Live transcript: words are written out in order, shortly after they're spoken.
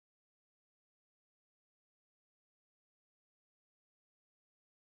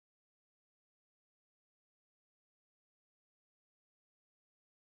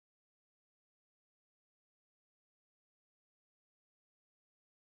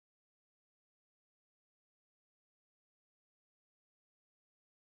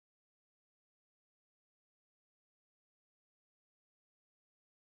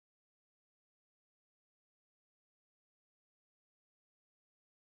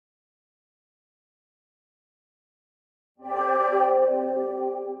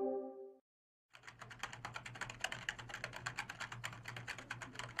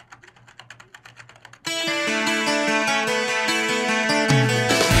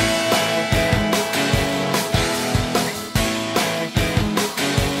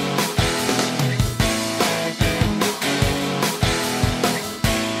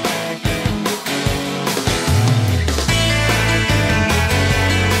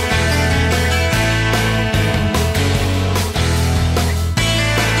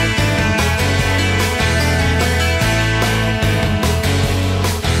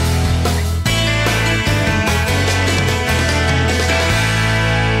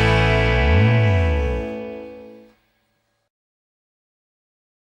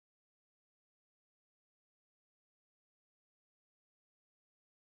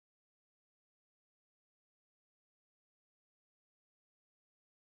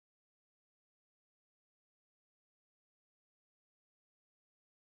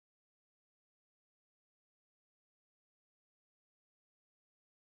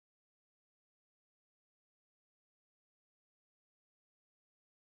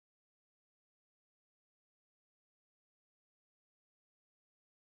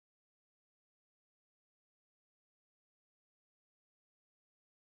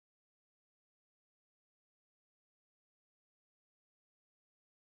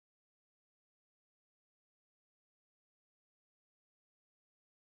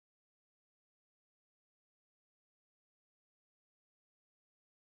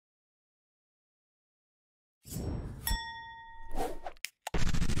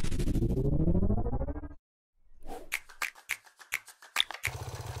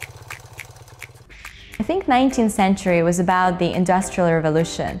I think 19th century was about the Industrial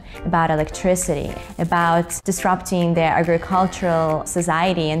Revolution, about electricity, about disrupting the agricultural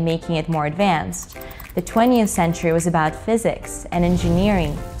society and making it more advanced. The 20th century was about physics and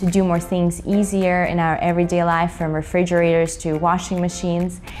engineering to do more things easier in our everyday life, from refrigerators to washing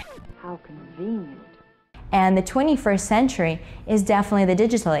machines. How convenient. And the 21st century is definitely the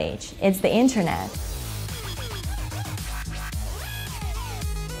digital age. It's the internet.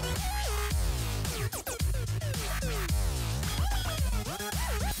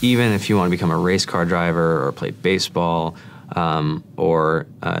 Even if you want to become a race car driver or play baseball or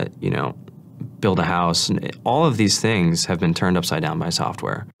build a house, and all of these things have been turned upside down by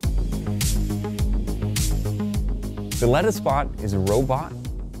software. The LettuceBot is a robot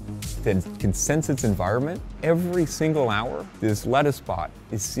that can sense its environment. Every single hour, this LettuceBot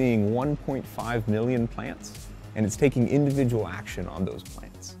is seeing 1.5 million plants, and it's taking individual action on those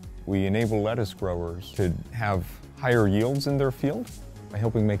plants. We enable lettuce growers to have higher yields in their field by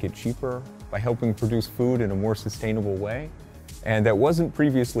helping make it cheaper, by helping produce food in a more sustainable way. And that wasn't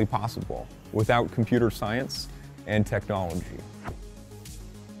previously possible without computer science and technology.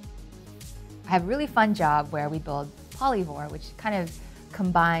 I have a really fun job where we build Polyvore, which kind of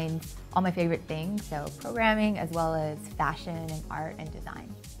combines all my favorite things, so programming as well as fashion and art and design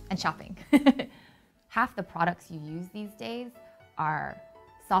and shopping. Half the products you use these days are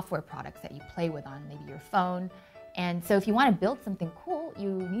software products that you play with on maybe your phone. And so if you want to build something cool, you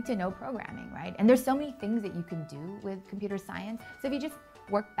need to know programming, right? And there's so many things that you can do with computer science. So if you just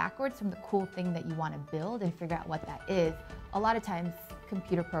work backwards from the cool thing that you want to build and figure out what that is, a lot of times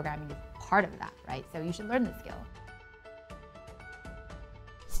computer programming is part of that, right? So you should learn the skill.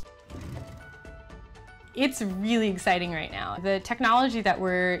 It's really exciting right now. The technology that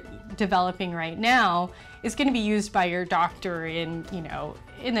we're developing right now is going to be used by your doctor in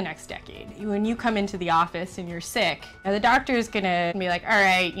the next decade. When you come into the office and you're sick, the doctor is going to be like, all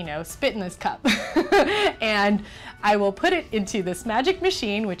right, spit in this cup. And I will put it into this magic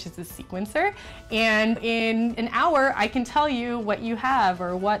machine, which is a sequencer. And in an hour, I can tell you what you have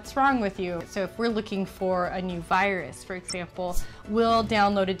or what's wrong with you. So if we're looking for a new virus, for example, we'll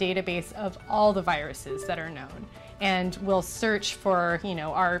download a database of all the viruses that are known. And we'll search for,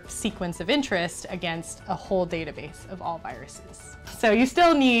 our sequence of interest against a whole database of all viruses. So you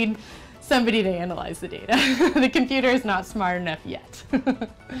still need somebody to analyze the data. The computer is not smart enough yet.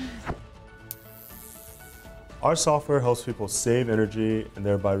 Our software helps people save energy and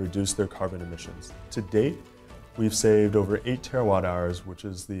thereby reduce their carbon emissions. To date, we've saved over 8 terawatt hours, which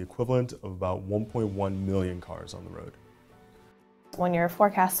is the equivalent of about 1.1 million cars on the road. When you're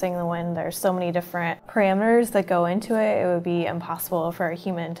forecasting the wind, there's so many different parameters that go into it. It would be impossible for a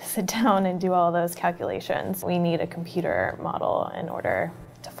human to sit down and do all those calculations. We need a computer model in order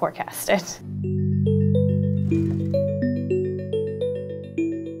to forecast it.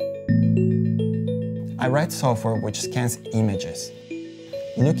 I write software which scans images,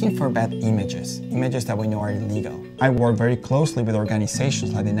 looking for bad images that we know are illegal. I work very closely with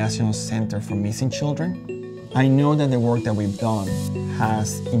organizations like the National Center for Missing Children. I know that the work that we've done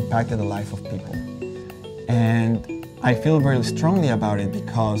has impacted the life of people. And I feel very strongly about it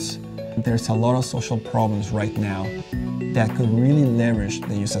because there's a lot of social problems right now that could really leverage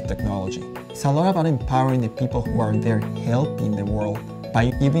the use of technology. It's a lot about empowering the people who are there helping the world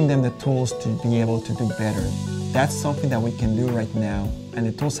by giving them the tools to be able to do better. That's something that we can do right now, and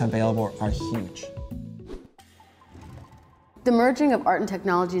the tools available are huge. The merging of art and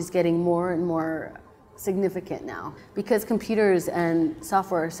technology is getting more and more significant now. Because computers and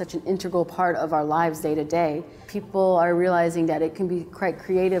software are such an integral part of our lives day to day, people are realizing that it can be quite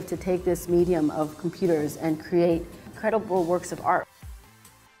creative to take this medium of computers and create incredible works of art.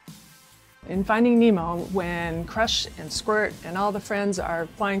 In Finding Nemo, when Crush and Squirt and all the friends are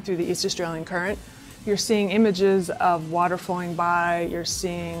flying through the East Australian Current, you're seeing images of water flowing by, you're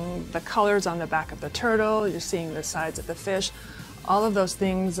seeing the colors on the back of the turtle, you're seeing the sides of the fish. All of those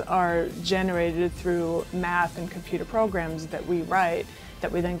things are generated through math and computer programs that we write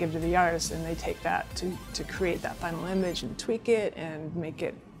that we then give to the artists, and they take that to create that final image and tweak it and make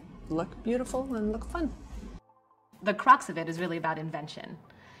it look beautiful and look fun. The crux of it is really about invention.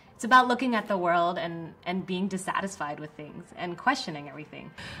 It's about looking at the world and being dissatisfied with things and questioning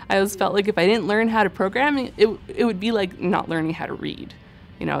everything. I always felt like if I didn't learn how to program, it would be like not learning how to read.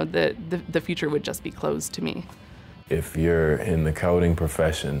 The future would just be closed to me. If you're in the coding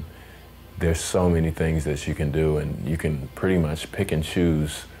profession, there's so many things that you can do, and you can pretty much pick and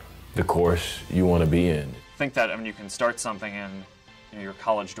choose the course you want to be in. I think that you can start something in your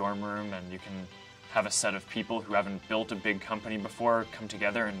college dorm room, and you can have a set of people who haven't built a big company before come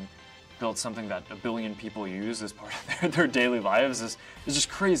together and built something that 1 billion people use as part of their daily lives is just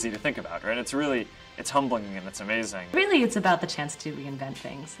crazy to think about, right? It's humbling and it's amazing. Really, it's about the chance to reinvent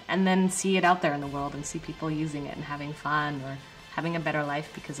things and then see it out there in the world and see people using it and having fun or having a better life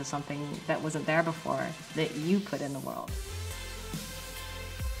because of something that wasn't there before that you put in the world.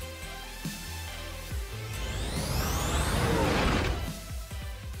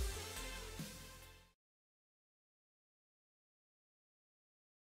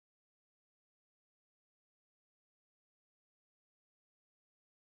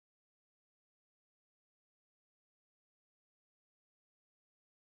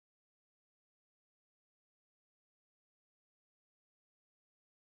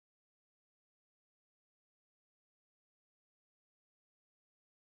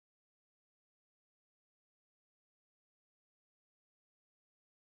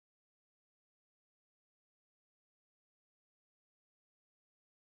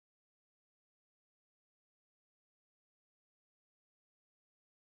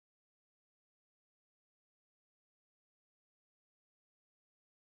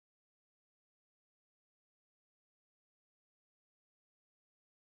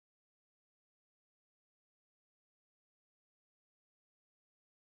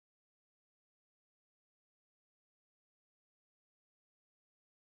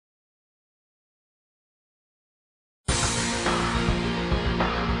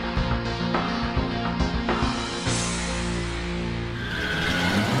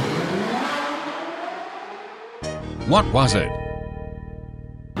 What was it?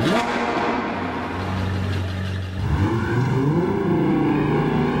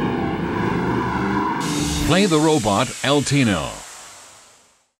 Play the robot Altino.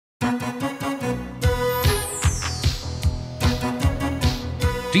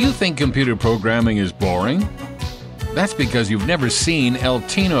 Do you think computer programming is boring? That's because you've never seen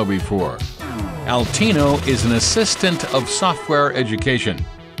Altino before. Altino is an assistant of software education.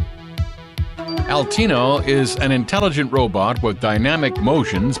 Altino is an intelligent robot with dynamic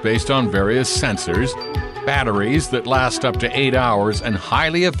motions based on various sensors, batteries that last up to 8 hours, and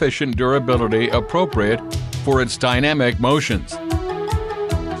highly efficient durability appropriate for its dynamic motions.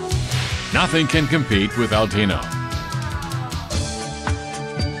 Nothing can compete with Altino.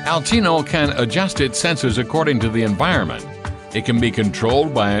 Altino can adjust its sensors according to the environment. It can be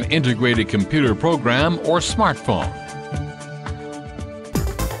controlled by an integrated computer program or smartphone.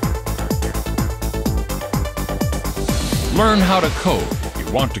 Learn how to code if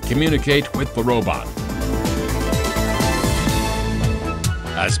you want to communicate with the robot.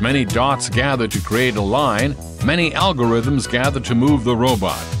 As many dots gather to create a line, many algorithms gather to move the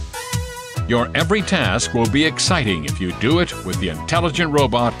robot. Your every task will be exciting if you do it with the intelligent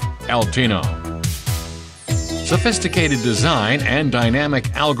robot Altino. Sophisticated design and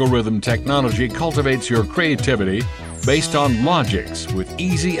dynamic algorithm technology cultivates your creativity based on logics with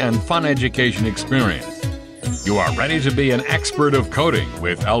easy and fun education experience. You are ready to be an expert of coding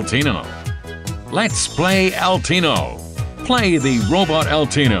with Altino. Let's play Altino. Play the robot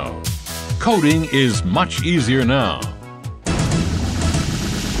Altino. Coding is much easier now.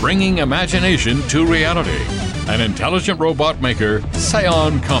 Bringing imagination to reality. An intelligent robot maker,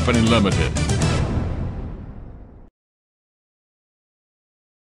 Saeon Company Limited.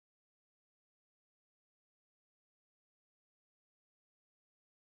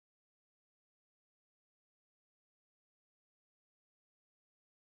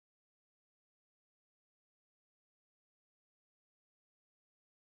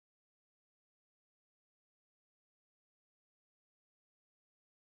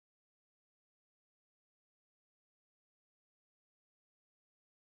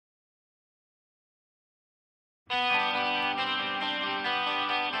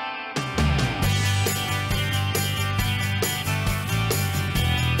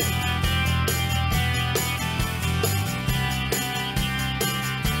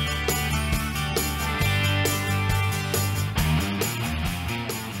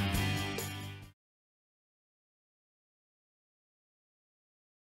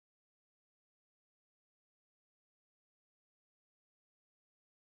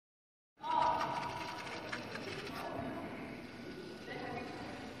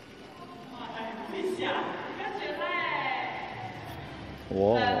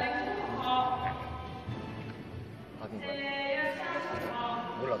 와.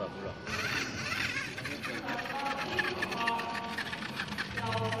 몰라, 나 몰라.